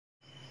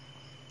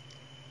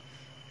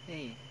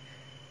Hey,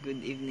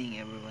 good evening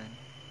everyone.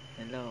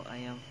 Hello, I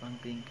am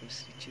Franklin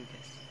Cruz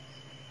Richugas,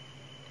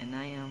 and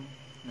I am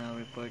now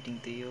reporting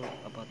to you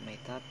about my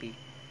topic,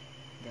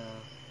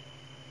 the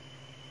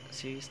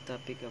serious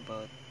topic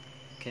about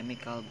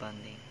chemical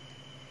bonding.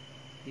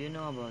 Do you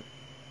know about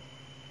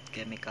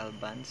chemical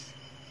bonds?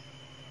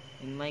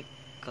 In my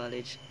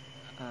college,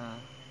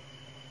 uh,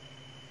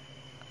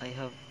 I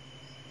have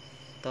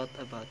thought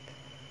about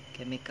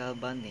chemical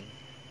bonding.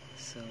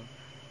 So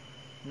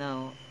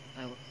now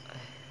I, w-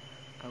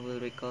 I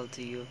will recall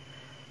to you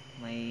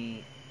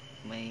my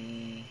my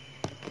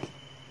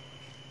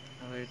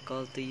I will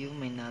recall to you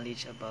my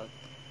knowledge about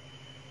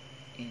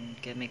in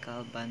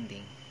chemical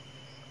bonding.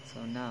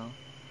 So now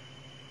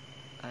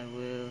I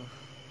will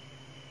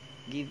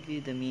give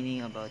you the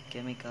meaning about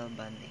chemical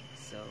bonding.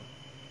 So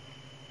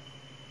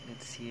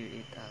let's hear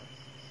it out.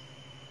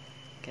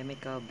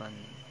 Chemical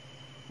bonding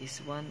is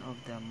one of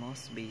the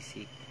most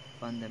basic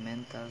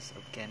fundamentals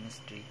of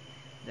chemistry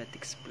that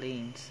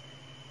explains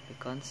the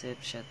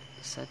concepts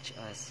such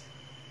as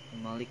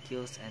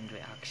molecules and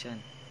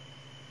reaction.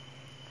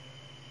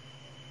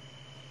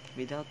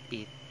 Without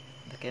it,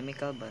 the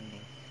chemical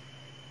bonding,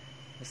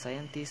 the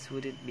scientists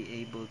wouldn't be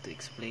able to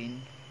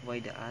explain why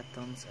the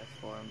atoms are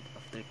formed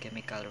after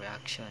chemical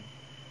reaction.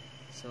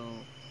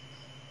 So,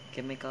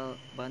 chemical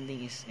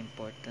bonding is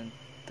important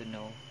to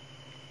know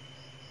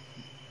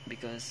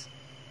because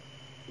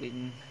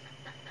when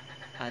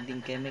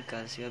adding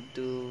chemicals, you have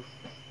to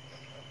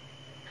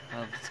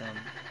have some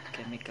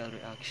chemical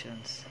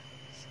reactions.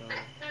 So,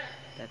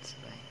 that's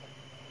why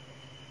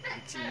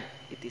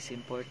it is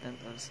important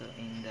also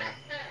in the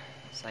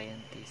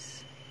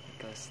scientists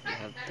because they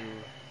have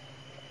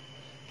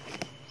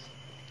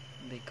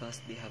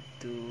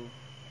to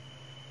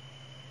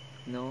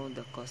know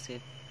the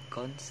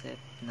concept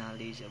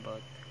knowledge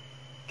about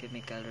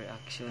chemical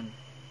reaction.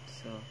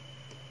 So,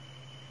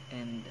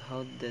 and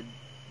how did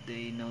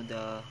they know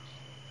the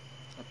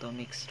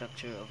atomic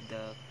structure of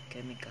the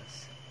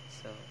chemicals?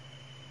 So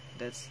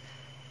that's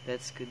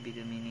could be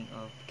the meaning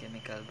of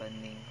chemical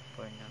bonding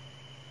for now.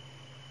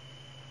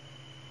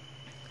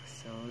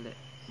 So let's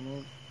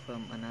move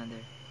from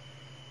another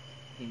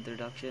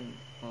introduction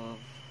of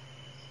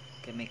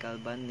chemical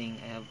bonding.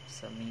 I have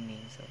some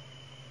meaning. So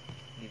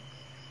if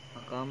a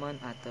common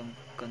atom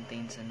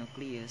contains a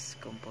nucleus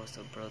composed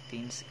of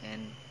proteins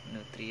and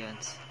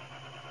nutrients.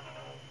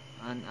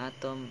 An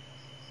atom,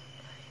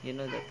 you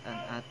know that an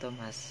atom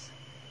has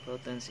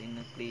protons in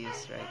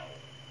nucleus, right?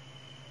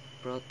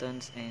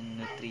 Protons and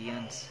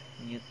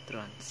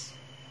neutrons.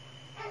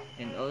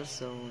 And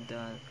also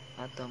the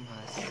atom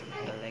has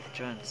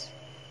electrons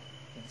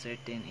and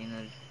certain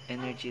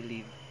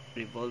energy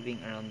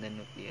revolving around the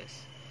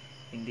nucleus.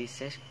 In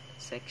this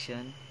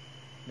section,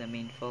 the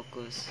main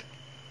focus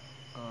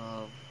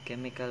of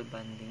chemical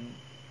bonding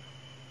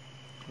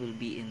will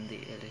be in the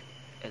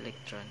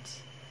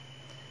electrons,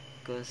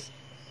 because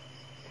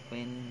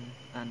when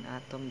an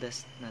atom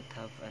does not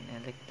have an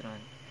electron,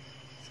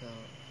 so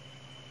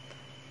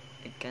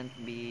it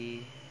can't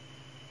be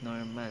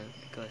normal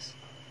because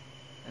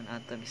an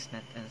atom is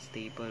not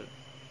unstable.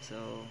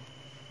 So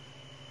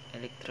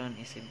electron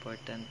is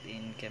important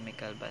in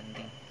chemical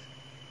bonding.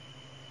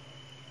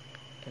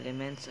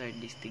 Elements are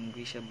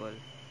distinguishable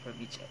from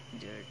each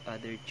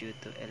other due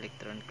to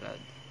electron cloud,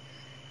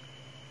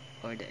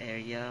 or the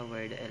area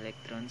where the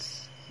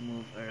electrons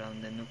move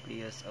around the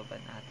nucleus of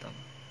an atom.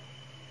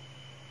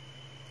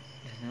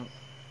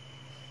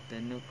 The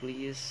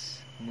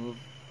nucleus move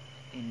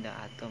in the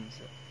atom,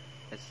 so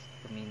that's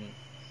the meaning.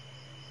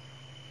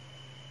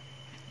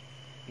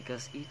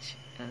 Because each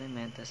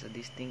element has a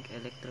distinct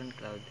electron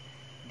cloud,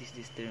 this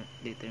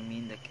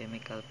determines the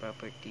chemical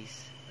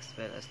properties as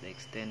well as the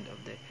extent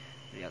of the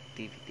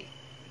reactivity.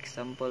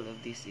 Example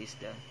of this is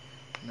the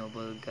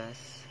noble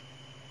gas.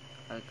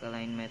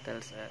 Alkaline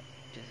metals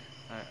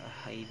are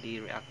highly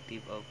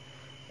reactive of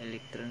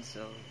electrons,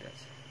 so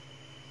that's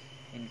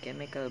in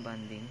chemical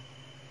bonding.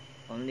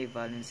 Only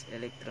valence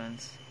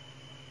electrons,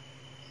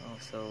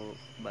 also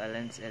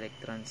valence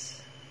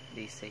electrons,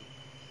 they say.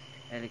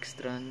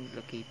 Electron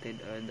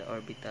located on the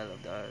orbital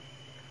of the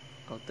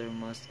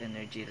outermost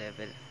energy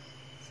level.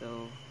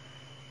 So,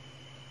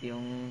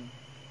 yung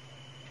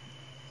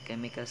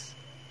chemicals,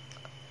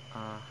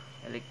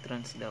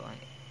 electrons daw,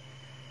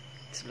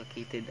 it's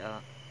located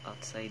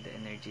outside the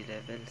energy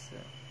level. So,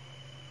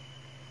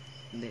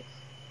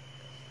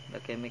 the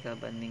chemical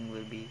bonding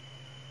will be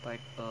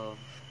part of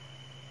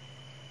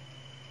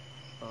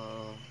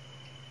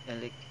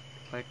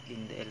part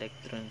in the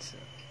electrons.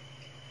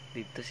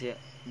 Dito siya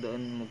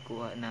doon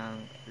magkuha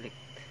ng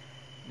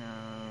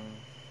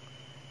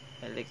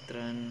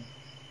electron,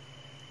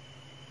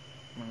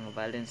 mga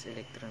valence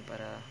electron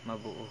para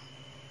mabuo.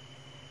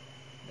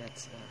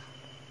 That's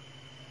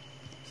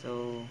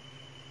so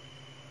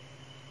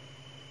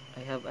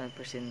I have a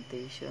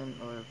presentation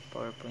or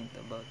PowerPoint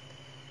about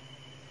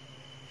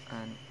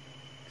an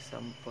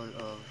example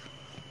of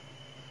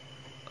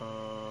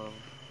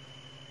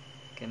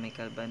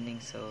chemical bonding.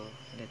 So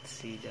let's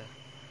see the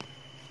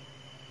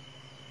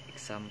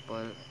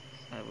example.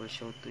 I will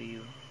show to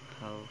you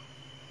how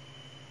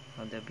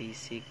the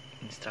basic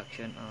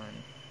instruction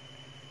on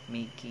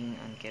making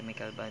and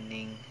chemical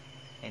bonding,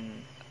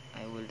 and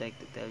I would like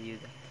to tell you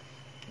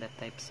the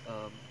types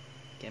of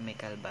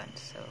chemical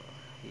bonds. So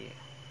here,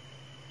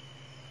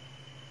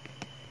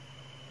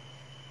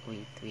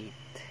 wait,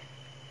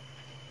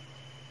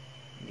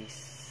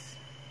 this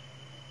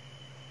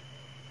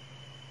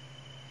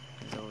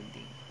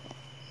loading.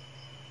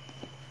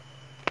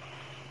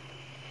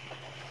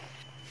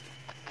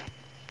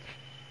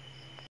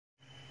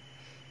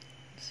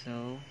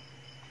 So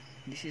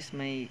this is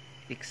my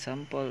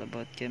example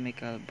about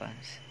chemical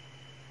bonds.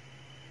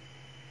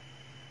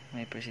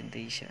 My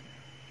presentation.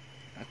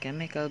 A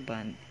chemical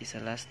bond is a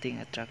lasting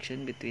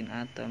attraction between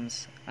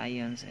atoms,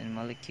 ions, and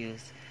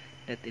molecules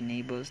that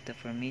enables the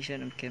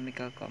formation of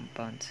chemical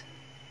compounds.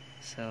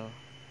 So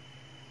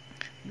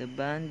the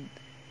bond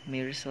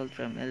may result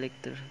from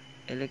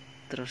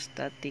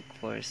electrostatic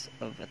force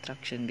of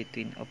attraction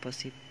between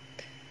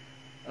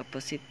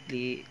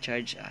oppositely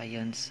charged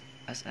ions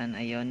as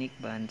anionic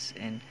bonds,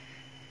 and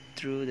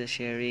through the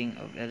sharing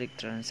of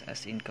electrons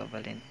as in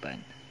covalent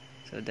bond.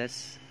 So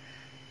that's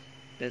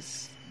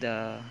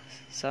the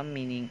some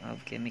meaning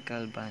of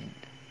chemical bond.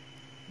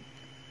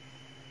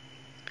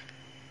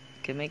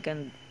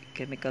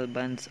 Chemical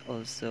bonds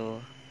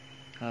also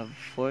have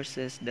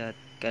forces that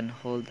can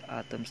hold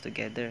atoms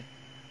together.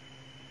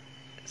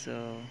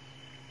 So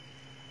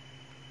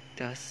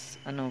there's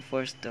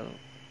force to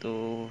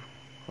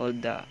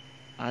hold the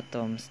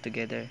atoms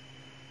together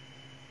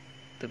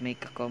to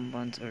make a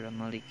compound or a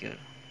molecule.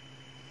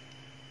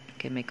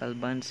 Chemical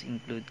bonds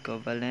include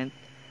covalent,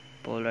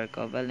 polar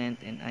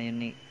covalent, and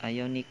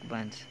ionic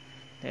bonds.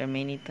 There are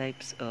many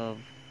types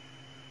of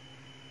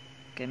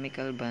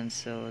chemical bonds,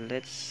 so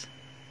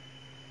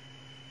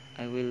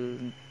I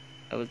will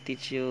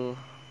teach you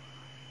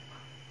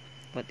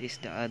what is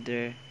the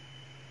other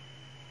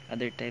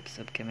types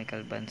of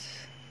chemical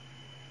bonds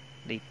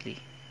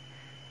lately.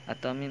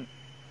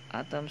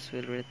 Atoms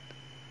will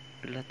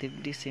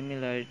relatively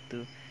similar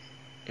to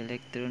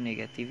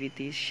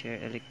electronegativity share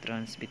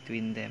electrons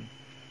between them.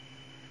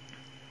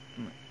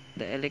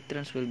 The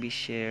electrons will be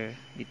shared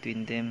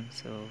between them,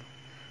 so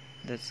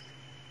that's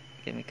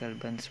chemical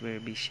bonds will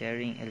be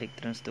sharing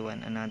electrons to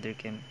another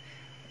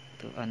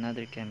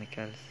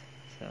chemicals.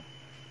 So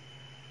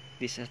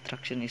this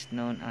attraction is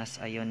known as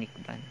ionic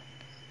bond.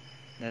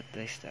 That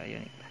is the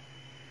ionic bond.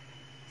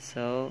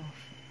 So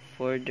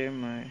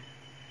furthermore,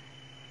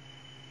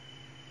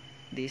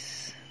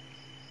 this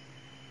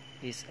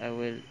is I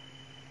will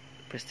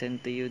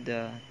present to you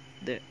the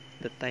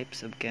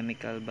types of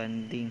chemical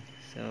bonding.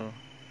 So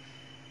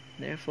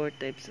there are 4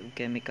 types of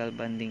chemical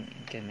bonding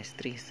in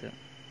chemistry. So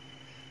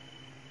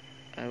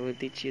I will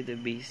teach you the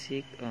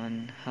basic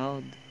on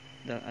how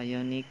the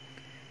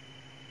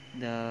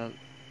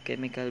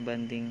chemical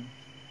bonding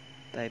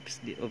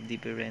types of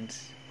different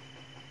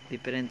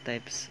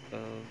types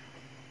of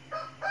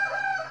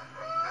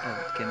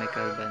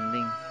chemical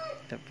bonding.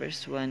 The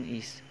first one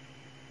is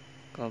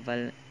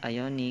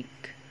ionic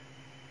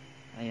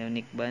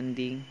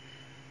bonding,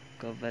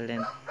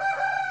 covalent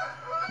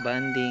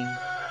bonding,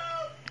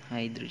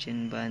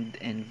 hydrogen bond,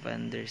 and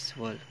van der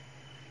Waals.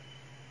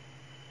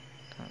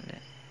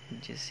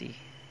 Just see.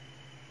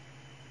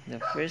 The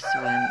first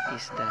one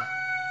is the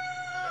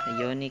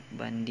ionic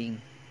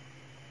bonding.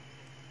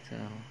 So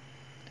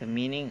the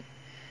meaning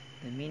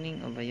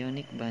of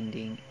ionic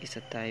bonding is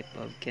a type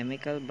of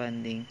chemical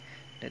bonding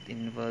that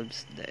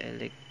involves the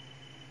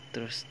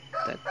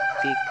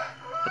electrostatic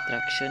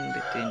attraction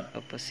between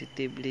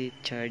oppositely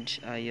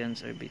charged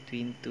ions or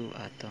between 2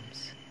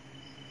 atoms.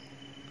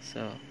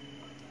 So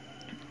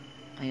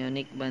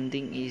ionic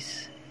bonding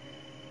is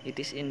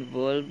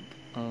involved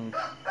of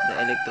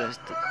the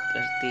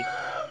electrostatic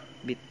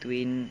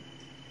between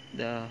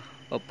the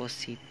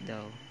opposite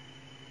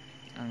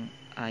ang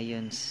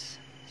ions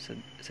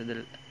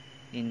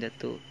in the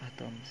 2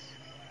 atoms.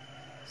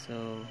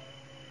 So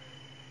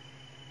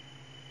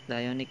the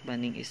ionic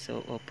bonding is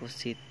so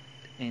opposite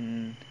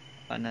in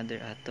another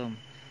atom.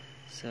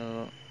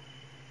 So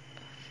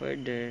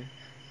further,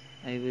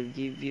 I will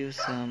give you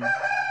some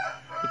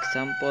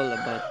example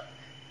about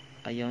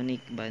ionic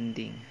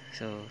bonding.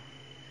 So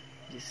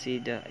you see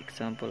the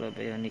example of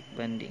ionic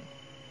bonding.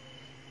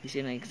 This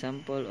is an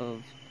example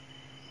of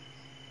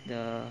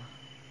the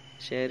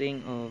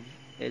sharing of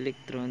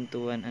electron to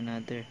one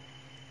another,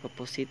 the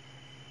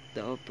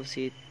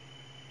oppositively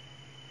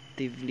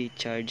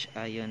charged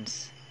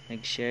ions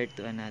share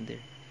to another,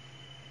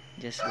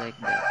 just like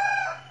that.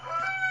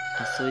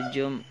 A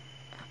sodium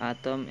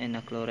atom and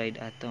a chloride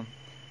atom.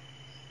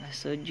 A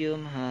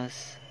sodium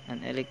has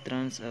an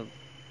electrons of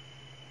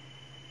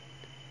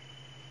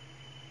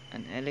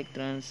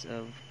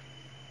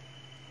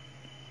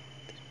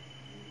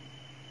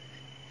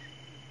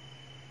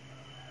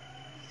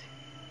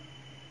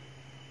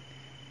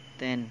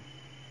 10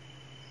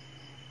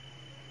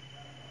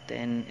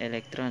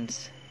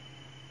 electrons,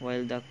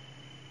 while the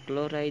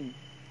chloride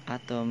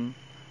atom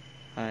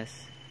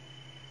has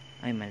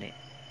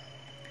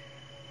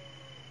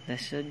The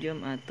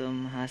sodium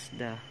atom has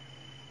the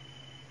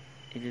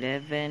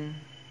 11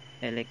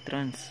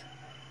 electrons,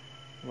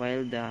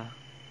 while the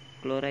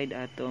chloride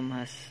atom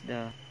has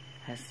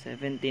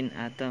 17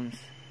 atoms.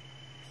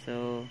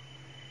 So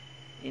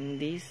in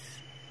this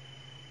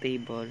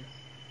table,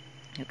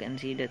 you can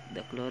see that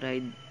the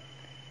chloride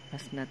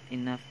has not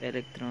enough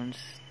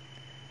electrons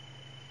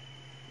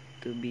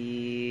to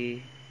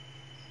be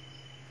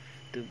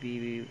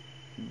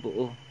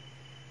buo,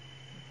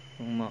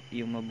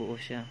 yung mabuo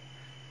siya.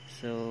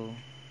 So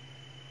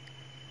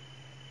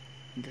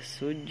the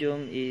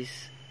sodium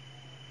is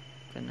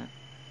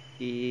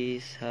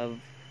have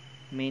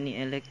many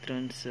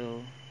electrons,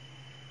 so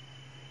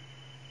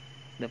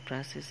the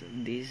process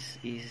of this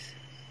is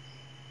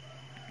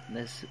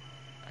a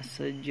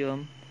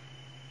sodium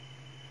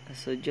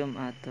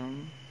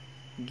atom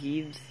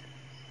gives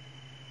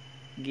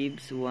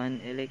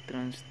 1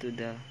 electrons to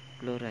the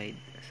chloride.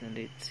 So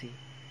let's see.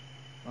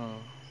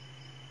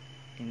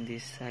 In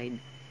this side,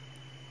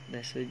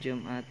 the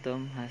sodium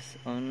atom has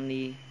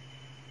only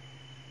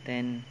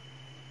 10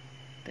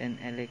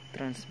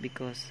 electrons,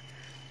 because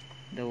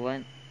the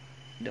one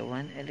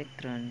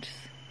electron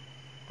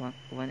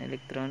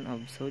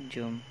of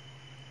sodium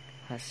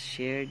has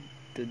shared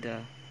to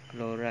the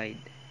chloride.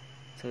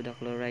 So the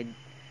chloride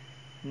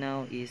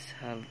now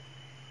have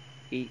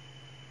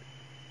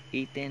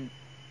 18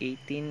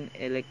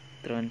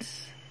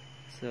 electrons.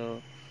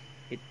 So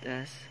it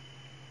has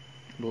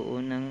buo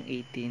ng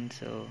 18.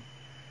 So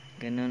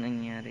ganun ang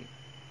nangyari.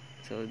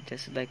 So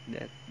just like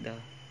that,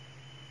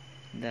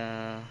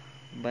 the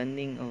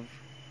bonding of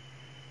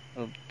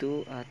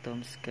two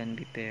atoms can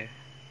be paired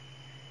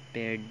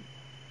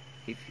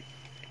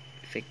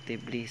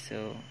effectively.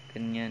 So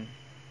ganyan.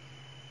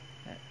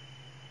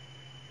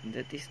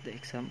 That is the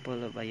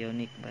example of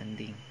ionic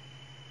bonding.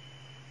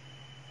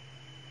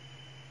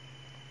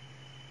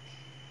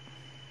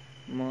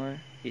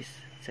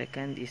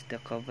 Second is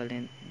the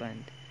covalent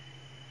bond.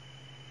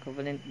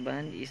 Covalent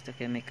bond is the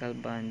chemical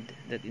bond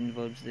that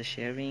involves the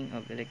sharing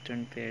of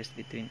electron pairs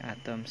between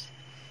atoms.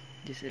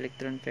 These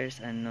electron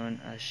pairs are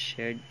known as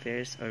shared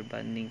pairs or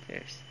bonding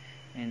pairs,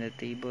 and the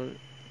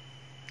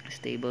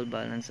stable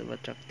balance of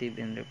attractive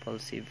and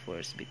repulsive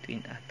force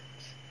between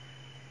atoms.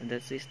 So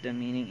that is the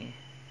meaning.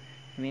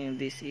 The meaning of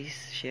this is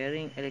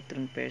sharing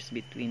electron pairs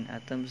between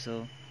atoms.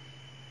 So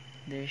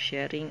they're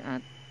sharing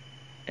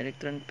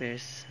electron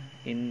pairs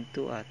in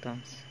two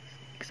atoms.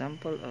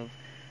 Example of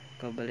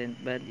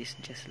covalent bond is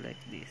just like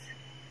this.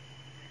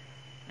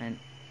 And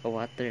a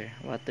water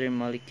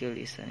molecule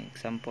is an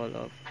example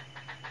of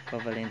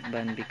covalent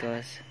bond,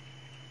 because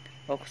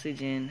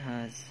oxygen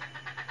has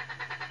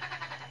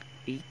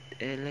 8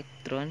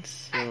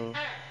 electrons. So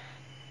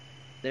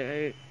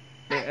there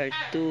are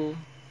two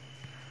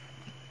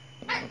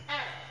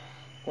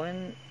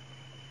one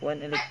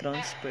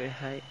electrons per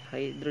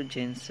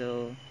hydrogen.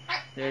 So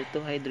there are 2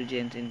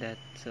 hydrogens in that.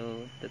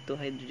 So the 2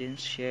 hydrogens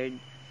shared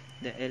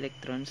the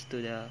electrons to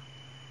the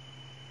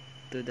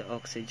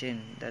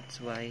oxygen.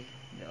 That's why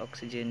the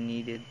oxygen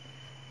needed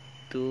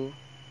 2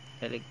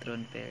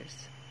 electron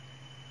pairs.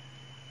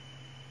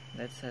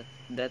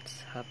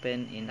 That's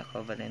happened in a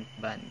covalent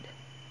bond.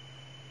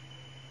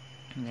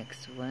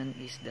 Next one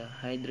is the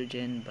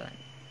hydrogen bond.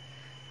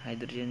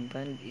 Hydrogen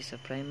bond is a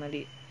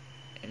primarily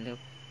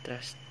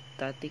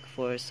electrostatic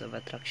force of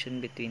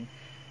attraction between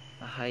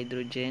a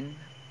hydrogen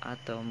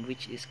atom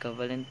which is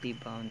covalently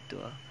bound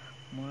to a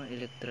more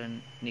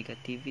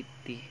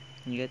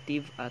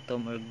negative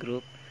atom or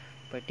group,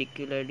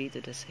 particularly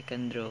to the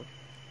second row,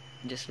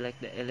 just like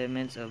the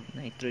elements of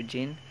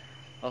nitrogen,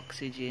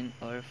 oxygen,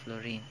 or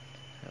fluorine.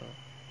 So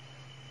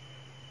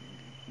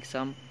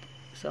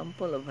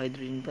example of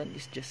hydrogen bond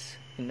is just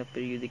in the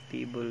periodic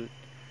table.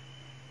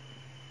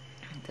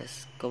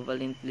 That's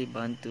covalently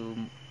bound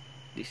to,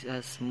 this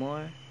has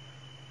more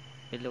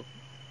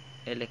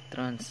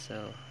electrons.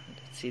 So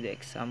let's see the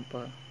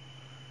example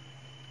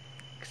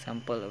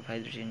of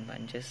hydrogen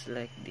bond, just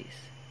like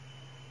this.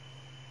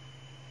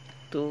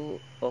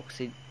 Two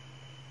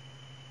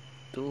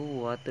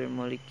water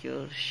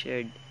molecules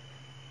shared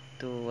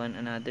to one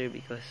another,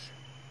 because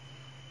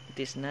it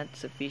is not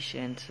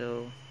sufficient.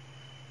 So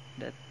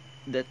that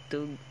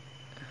two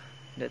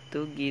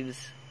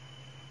gives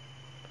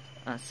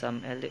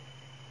some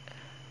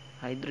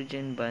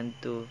hydrogen bond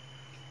to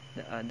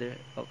the other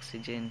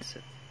oxygens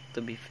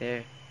to be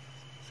fair.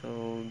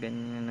 So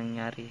ganyan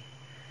nangyari.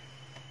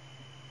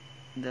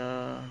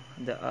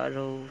 The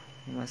arrow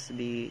must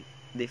be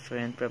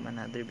different from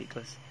another,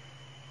 because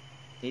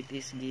it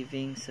is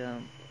giving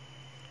some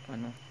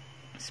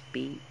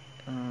speed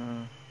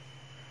ng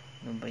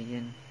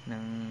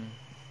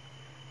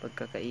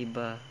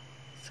pagkakaiba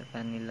sa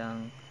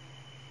kanilang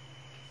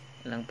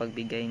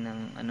pagbigay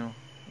ng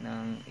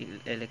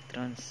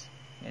electrons,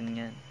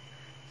 ganyan.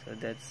 So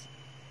that's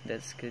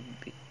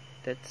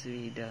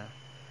the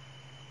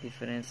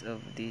difference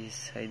of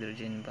these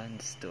hydrogen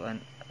bonds to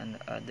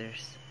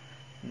others.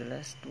 The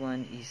last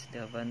one is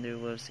the van der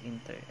Waals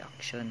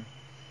interaction.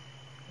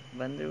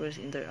 Van der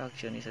Waals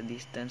interaction is a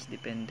distance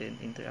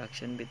dependent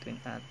interaction between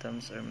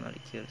atoms or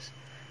molecules.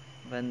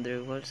 Van der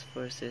Waals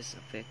forces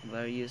affect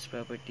various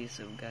properties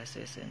of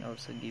gases and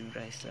also give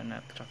rise to an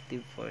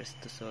attractive force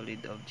to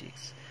solid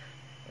objects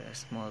or a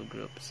small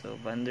group. So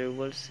Van der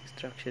Waals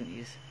instruction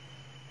is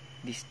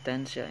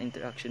distancia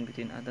interaction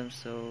between atoms.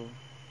 So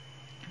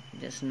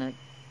just not,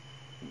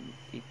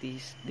 it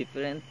is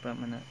different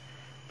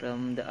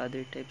from the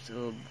other types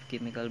of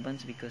chemical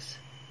bonds because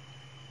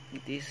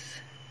it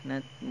is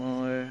not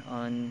more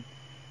on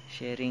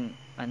sharing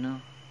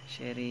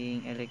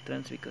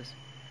electrons, because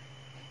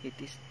it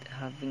is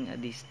having a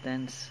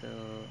distance. So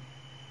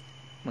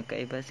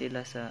magkaiba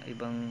sila sa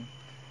ibang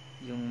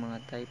yung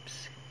mga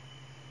types.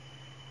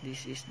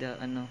 This is the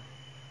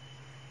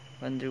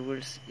Van der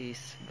Waals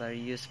is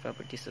various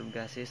properties of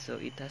gases. So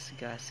it has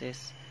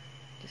gases,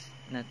 just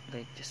not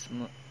like just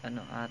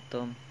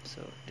atom.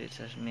 So there's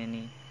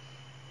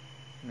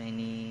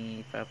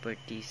many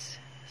properties.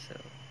 So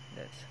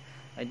that's,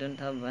 I don't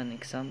have an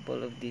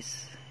example of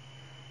this,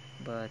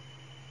 but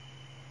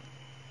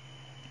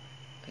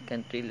I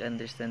can't really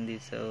understand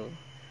it. So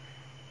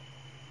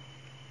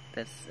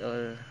that's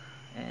all.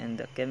 And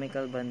the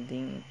chemical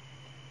bonding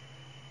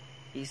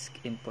is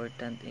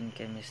important in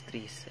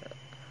chemistry. So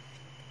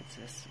it's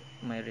just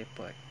my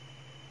report.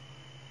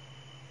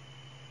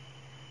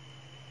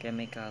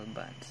 Chemical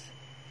bonds.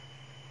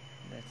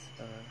 That's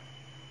all.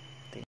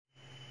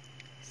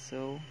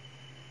 So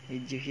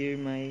did you hear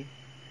my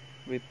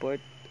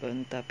report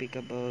on topic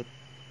about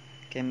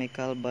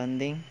chemical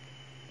bonding?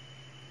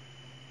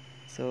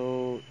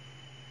 So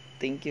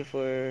thank you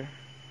for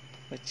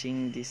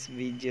watching this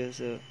video.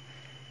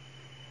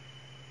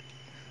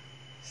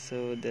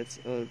 So that's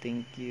all.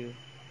 Thank you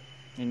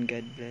and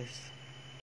God bless.